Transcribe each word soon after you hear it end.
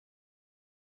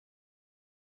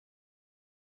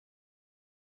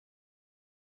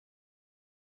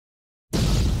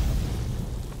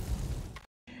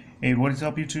Hey, what is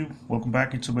up YouTube? Welcome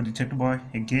back. It's Subwoofer Tech Boy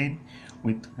again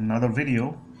with another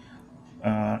video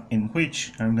in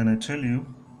which I'm gonna tell you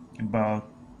about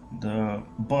the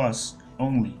bus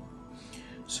only.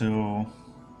 So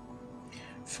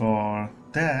for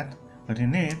that, what you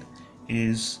need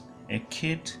is a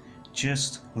kit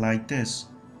just like this.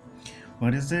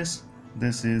 What is this?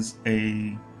 This is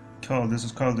called the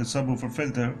subwoofer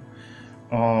filter,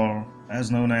 or as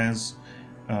known as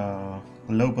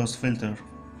low bus filter.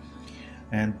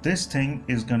 And this thing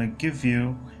is gonna give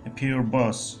you a pure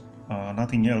bus,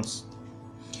 nothing else.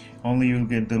 Only you'll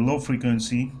get the low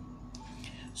frequency.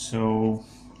 So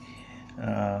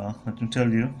let me tell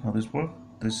you how this works.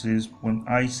 This is one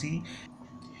IC,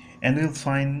 and you'll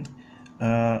find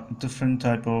different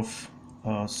type of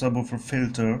subwoofer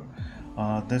filter.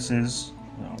 This is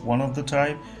one of the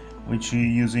type, which you're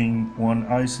using one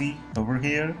IC over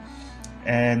here,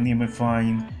 and you may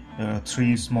find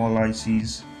three small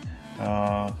ICs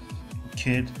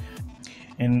kit.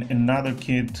 In another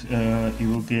kit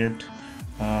you will get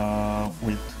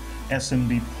with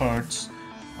SMD parts,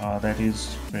 that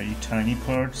is very tiny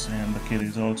parts, and the kit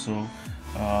is also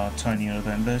tinier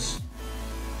than this.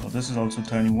 So this is also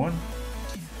tiny one.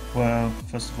 Well,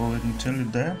 first of all, let me tell you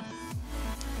that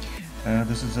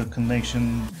this is a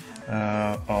connection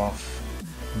of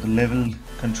the level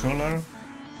controller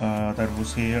that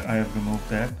was here. I have removed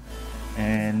that,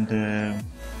 and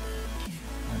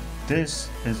this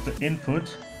is the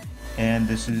input, and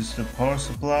this is the power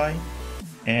supply,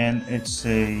 and it's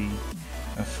a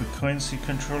frequency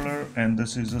controller, and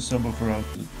this is a subwoofer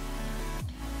output.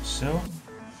 So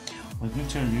let me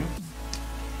tell you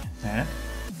that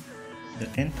the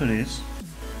input is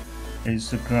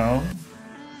the ground,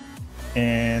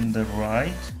 and the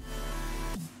right,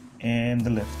 and the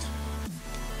left.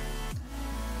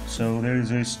 So there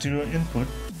is a stereo input,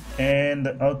 and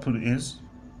the output is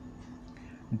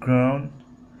ground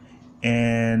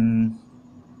and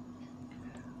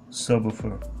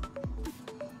subwoofer.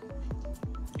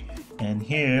 And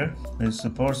here is the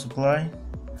power supply.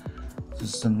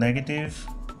 This is the negative,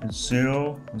 it's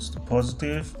 0, it's the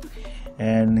positive.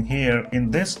 And here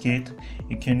in this kit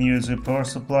you can use a power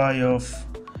supply of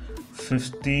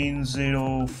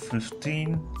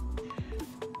 15,015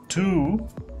 to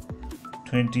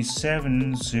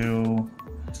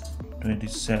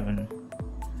 27,027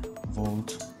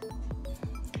 volt.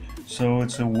 So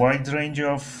it's a wide range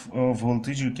of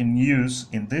voltage you can use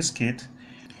in this kit.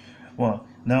 Well,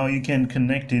 now you can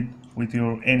connect it with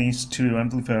your any stereo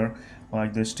amplifier,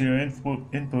 like the stereo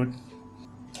input.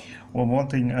 Well, one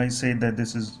thing I said that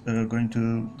this is going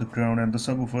to the ground and the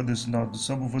subwoofer. This is not the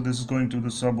subwoofer, this is going to the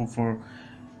subwoofer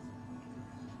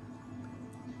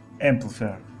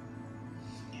amplifier.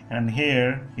 And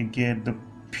here you get the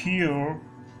pure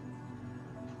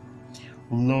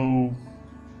low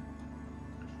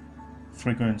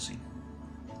frequency,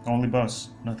 only bus,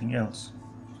 nothing else.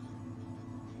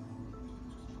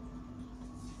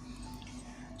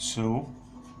 So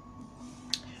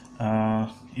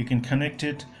you can connect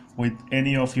it with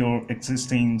any of your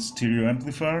existing stereo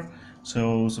amplifier.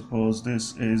 So suppose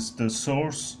this is the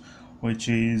source, which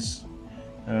is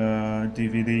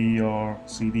DVD or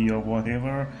CD or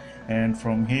whatever, and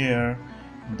from here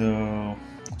the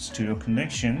stereo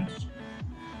connections,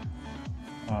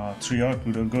 three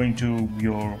output are going to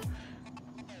your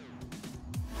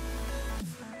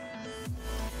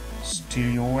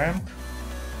stereo amp,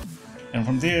 and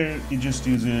from there you just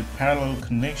use a parallel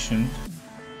connection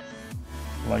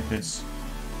like this.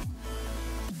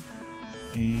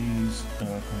 Is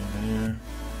from there.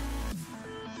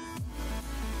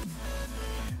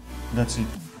 That's it.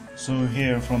 So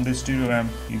here from this stereo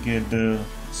amp you get the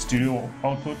stereo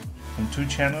output on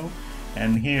 2-channel,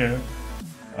 and here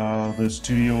the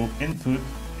stereo input,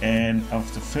 and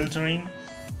after filtering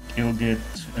you'll get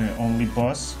only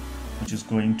bus, which is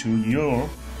going to your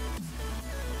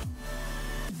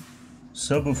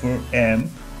subwoofer amp.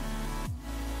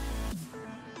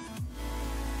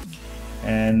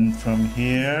 And from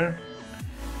here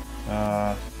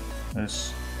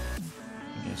this, I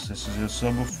guess this is your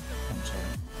subwoofer. I'm sorry,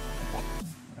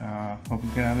 hope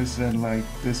you can understand, like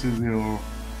this is your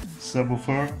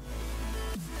subwoofer.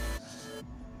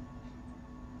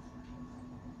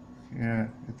 Yeah,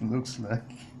 it looks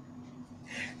like.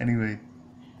 Anyway,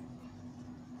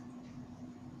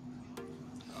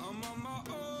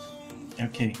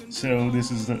 okay, so this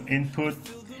is the input,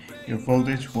 your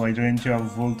voltage, wide range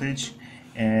of voltage,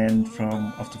 and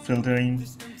from after filtering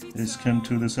this come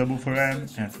to the subwoofer amp,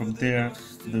 and from there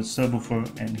the subwoofer,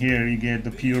 and here you get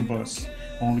the pure bus,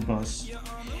 only bus.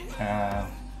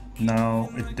 Now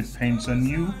it depends on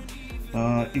you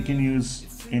You can use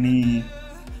any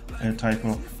type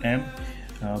of amp,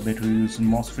 better use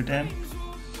MOSFET amp.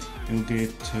 You'll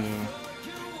get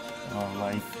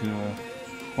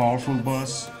powerful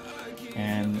bus,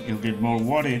 and you'll get more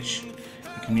wattage.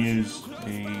 You can use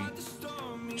a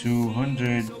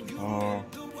 200 or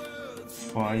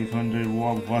 500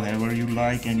 watt, whatever you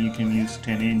like, and you can use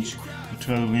 10-inch,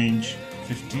 12-inch,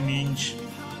 15-inch,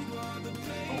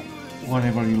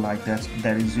 whatever you like.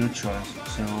 That is your choice.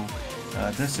 So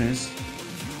this is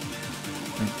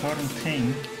an important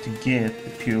thing to get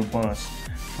the pure bus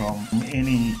from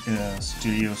any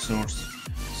stereo source.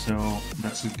 So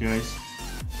that's it, guys.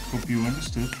 Hope you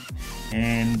understood,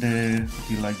 and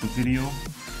if you like the video,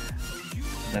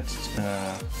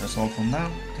 that's all from now.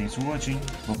 Thanks for watching.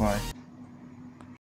 Bye bye.